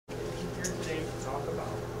here today to talk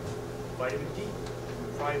about vitamin D.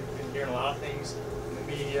 You've probably been hearing a lot of things in the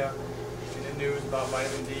media, in the news about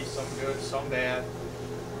vitamin D, some good, some bad.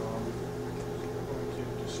 We're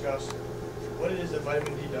going to discuss what it is that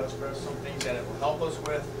vitamin D does for us, some things that it will help us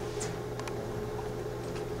with,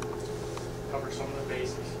 cover some of the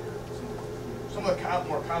basics here, some of the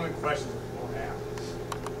more common questions that people have.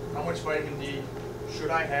 How much vitamin D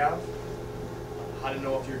should I have? How to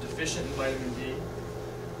know if you're deficient in vitamin D.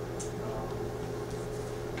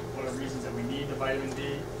 What are the reasons that we need the vitamin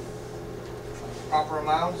D? Proper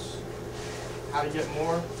amounts. How to get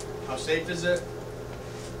more. How safe is it?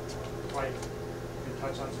 Probably we can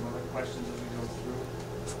touch on some other questions as we go through.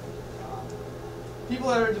 People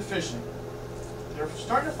that are deficient. They're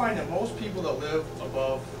starting to find that most people that live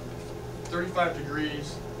above 35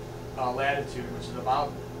 degrees latitude, which is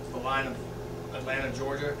about the line of Atlanta,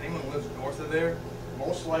 Georgia, anyone who lives north of there,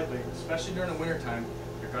 most likely, especially during the wintertime,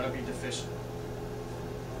 you're going to be deficient.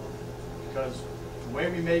 Because the way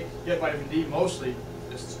we get vitamin D mostly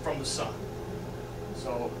is from the sun.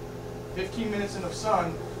 So 15 minutes in the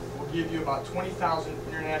sun will give you about 20,000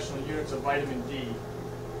 international units of vitamin D,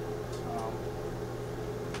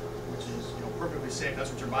 which is perfectly safe.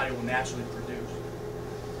 That's what your body will naturally produce.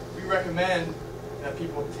 We recommend that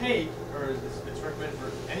people take, or it's recommended for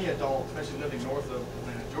any adult, especially living north of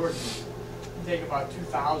Atlanta, Georgia, you take about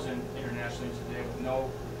 2,000 international units a day with no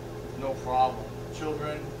problem.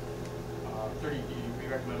 Children, we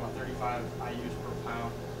recommend about 35 IUs per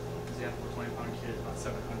pound. Example, for 20-pound kids, about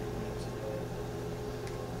 700 units a day.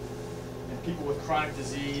 And people with chronic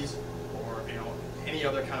disease or any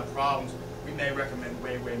other kind of problems, we may recommend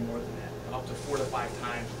way more than that, up to 4 to 5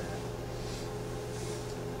 times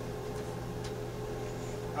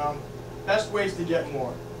that. Best ways to get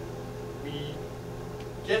more. We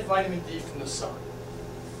get vitamin D from the sun.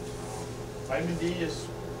 Vitamin D is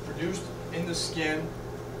produced in the skin.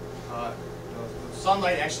 The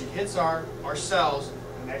sunlight actually hits our cells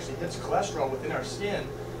and actually hits cholesterol within our skin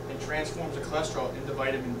and transforms the cholesterol into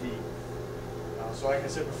vitamin D. So like I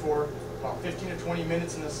said before, about 15 to 20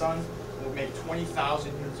 minutes in the sun will make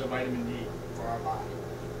 20,000 units of vitamin D for our body.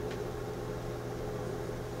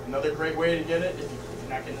 Another great way to get it, if you're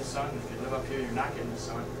not getting the sun, if you live up here you're not getting the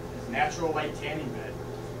sun, is natural light tanning bed.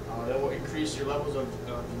 That will increase your levels of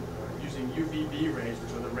using UVB rays,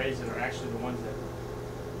 which are the rays that are actually the ones that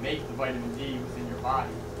make the vitamin D within your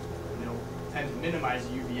body. And they'll tend to minimize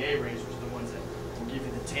the UVA rays, which are the ones that will give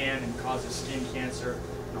you the tan and cause the skin cancer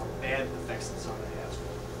and all the bad effects that sun has.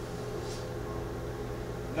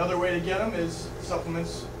 Another way to get them is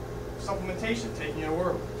supplementation, taking it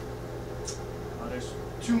orally. There's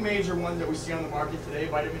 2 major ones that we see on the market today,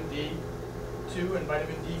 vitamin D2 and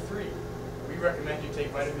vitamin D3. We recommend you take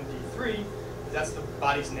vitamin D3 because that's the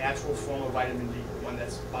body's natural form of vitamin D, the one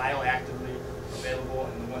that's bioactively available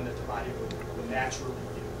and the one that the body will naturally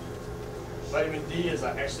use. Vitamin D is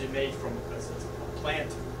actually made from a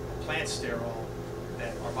plant sterol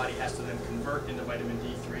that our body has to then convert into vitamin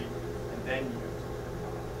D3 and then use.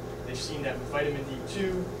 They've seen that with vitamin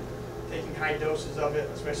D2, taking high doses of it,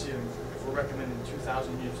 especially if we're recommending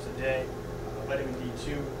 2,000 units a day, vitamin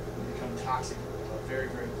D2 will become toxic very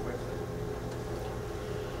quickly.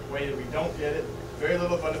 The way that we don't get it, very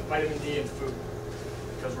little vitamin D in food,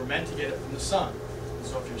 because we're meant to get it from the sun. And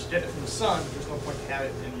so if you're getting it from the sun, there's no point to have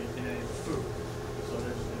it in any of the food. So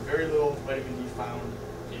there's very little vitamin D found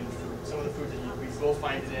in food. Some of the food that we will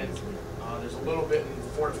find it in, there's a little bit in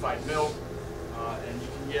fortified milk, and you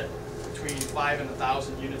can get between 5 and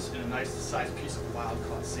 1,000 units in a nice sized piece of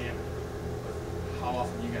wild-caught salmon. But how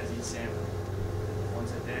often do you guys eat salmon?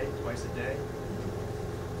 Once a day, twice a day,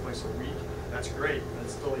 twice a week? That's great, but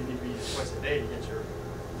still you need to eat it twice a day to get your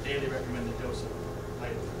daily recommended dose of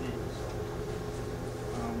vitamin D.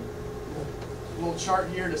 So, a little chart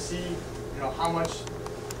here to see, how much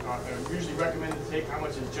I usually recommend to take, how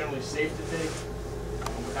much is generally safe to take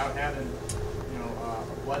without having,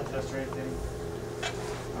 a blood test or anything.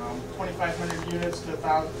 2,500 units to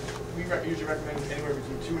 1,000. We usually recommend anywhere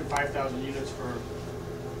between 2,000 and 5,000 units for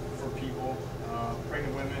people.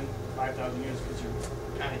 Pregnant women, 5,000 units because you're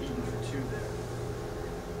kind of eating for 2 there.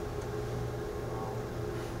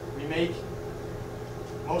 We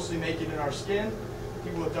mostly make it in our skin.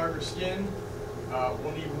 People with darker skin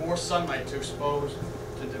will need more sunlight to expose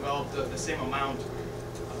to develop the same amount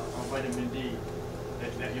of vitamin D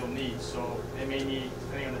that you'll need. So they may need,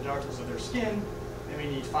 depending on the darkness of their skin, they may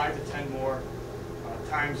need 5 to 10 more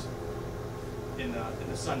times in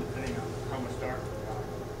the sun, depending on how much darker they are.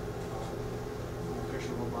 A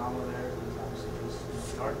picture of Obama there is obviously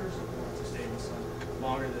he's darker, so he wants to stay in the sun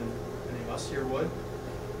longer than any of us here would.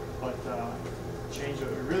 But change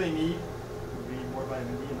what we really need would be more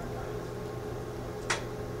vitamin D in our diet.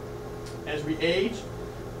 As we age,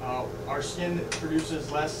 our skin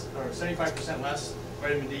produces less, or 75% less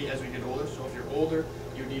vitamin D as we get older. So if you're older,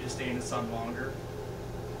 you need to stay in the sun longer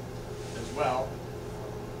as well.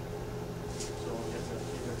 So you have to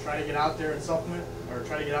either try to get out there and supplement, or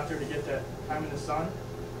try to get out there to get that time in the sun,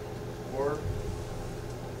 or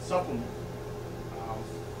supplement.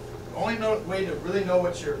 The only way to really know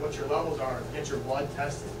what your levels are is get your blood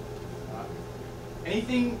tested.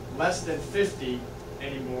 Anything less than 50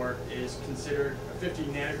 anymore is considered 50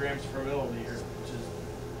 nanograms per milliliter, which is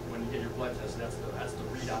when you get your blood tested. That's the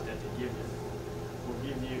readout that they give you. Will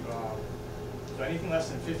give you so anything less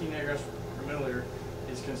than 50 nanograms per milliliter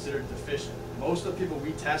is considered deficient. Most of the people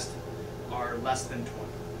we test are less than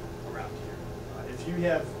 20 around here. If you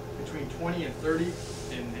have between 20 and 30,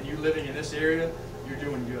 and you're living in this area, you're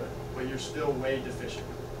doing good, but you're still way deficient.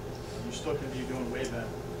 You're still going to be doing way better.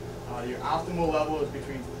 Your optimal level is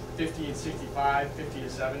between 50 and 65, 50 to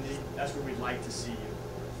 70. That's where we'd like to see you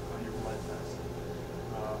on your blood test.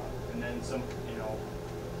 And then some,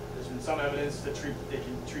 there's been some evidence that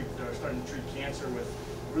they're starting to treat cancer with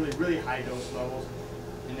really, really high dose levels.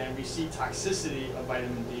 And then we see toxicity of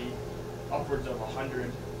vitamin D upwards of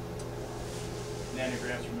 100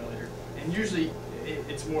 nanograms per milliliter. And usually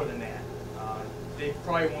it's more than that. They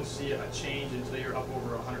probably won't see a change until you're up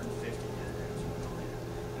over 150 nanograms per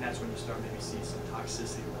milliliter. And that's when you start maybe seeing some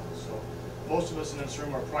toxicity levels. So most of us in this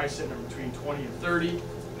room are probably sitting between 20 and 30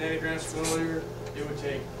 nanograms per milliliter. It would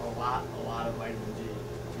take a lot of vitamin D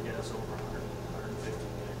to get us over 100, 150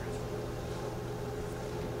 nanograms per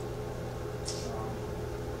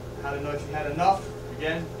milliliter. How to know if you had enough?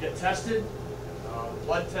 Again, get tested. The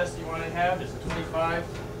blood test you want to have is a 25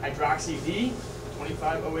 hydroxy D,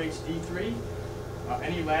 25 OHD3.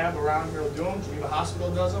 Any lab around here will do them. Geneva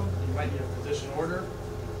Hospital does them. You might need a physician order.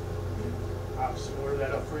 I'll just order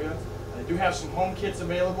that up for you. They do have some home kits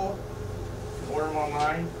available. You can order them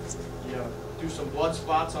online. You do some blood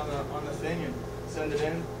spots on the thing and send it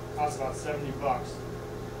in. It costs about $70.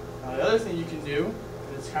 The other thing you can do,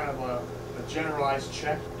 and it's kind of a generalized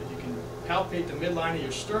check, is you can palpate the midline of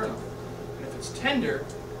your sternum. And if it's tender,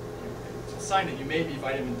 it's a sign that you may be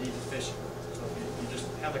vitamin D deficient. So if you just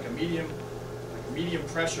have like a medium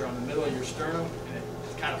pressure on the middle of your sternum, and it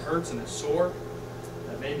kind of hurts and it's sore,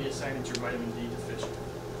 that may be a sign that you're vitamin D deficient.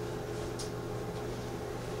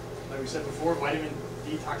 Like we said before, vitamin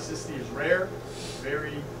D toxicity is rare,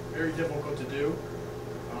 very, very difficult to do.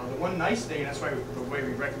 The one nice thing, and that's why the way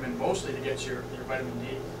we recommend mostly to get your vitamin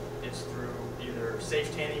D, is through either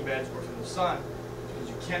safe tanning beds or through the sun, because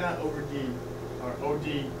you cannot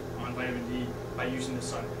OD on vitamin D by using the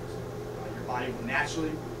sun rays. Your body will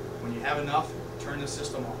naturally, when you have enough, turn the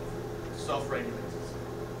system off. It self-regulates.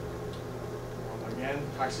 Again,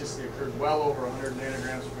 toxicity occurs well over 100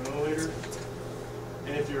 nanograms per milliliter.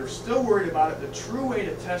 And if you're still worried about it, the true way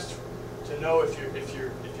to test to know if you're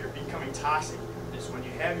becoming toxic is when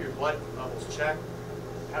you have your blood levels checked,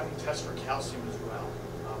 have them test for calcium as well.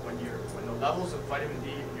 When the levels of vitamin D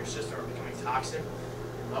in your system are becoming toxic,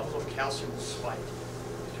 your levels of calcium will spike,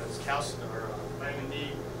 because vitamin D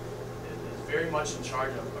is very much in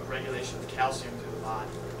charge of regulation of calcium through the body,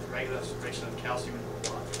 regulation of calcium in the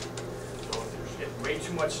blood. So if you're getting way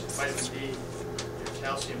too much vitamin D, your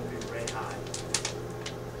calcium will be way high.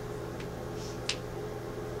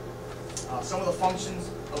 Some of the functions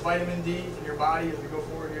of vitamin D in your body as we go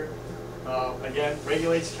forward here, again,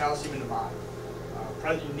 regulates calcium in the body.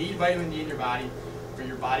 You need vitamin D in your body for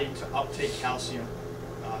your body to uptake calcium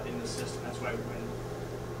in the system. That's why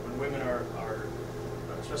when women are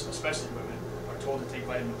especially women, are told to take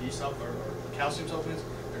vitamin D or calcium supplements,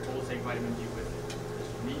 they're told to take vitamin D with it.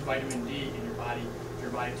 You need vitamin D in your body for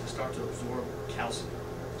your body to start to absorb calcium.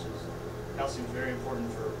 Calcium is very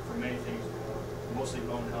important for many things, mostly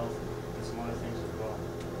bone health and some other things as well.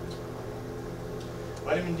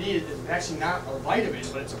 Vitamin D is actually not a vitamin,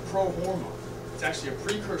 but it's a pro-hormone. It's actually a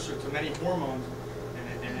precursor to many hormones,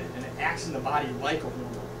 and it acts in the body like a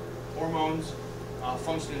hormone. Hormones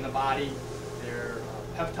function in the body. They're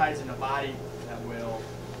peptides in the body that will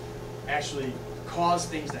actually cause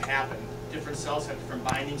things to happen. Different cells have different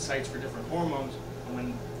binding sites for different hormones, and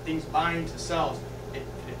when things bind to cells, it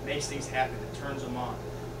makes things happen. It turns them on.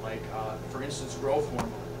 Like, for instance, growth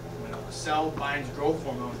hormone. When a cell binds growth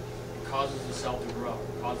hormone, it causes the cell to grow.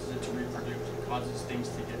 It causes it to reproduce. It causes things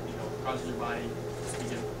to get, causes your body to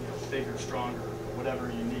get, bigger, stronger, whatever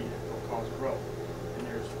you need. It will cause growth. And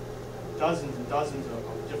there's dozens and dozens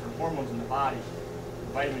of different hormones in the body.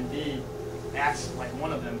 Vitamin D acts like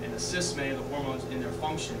one of them and assists many of the hormones in their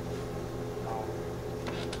function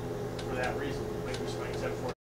for that reason.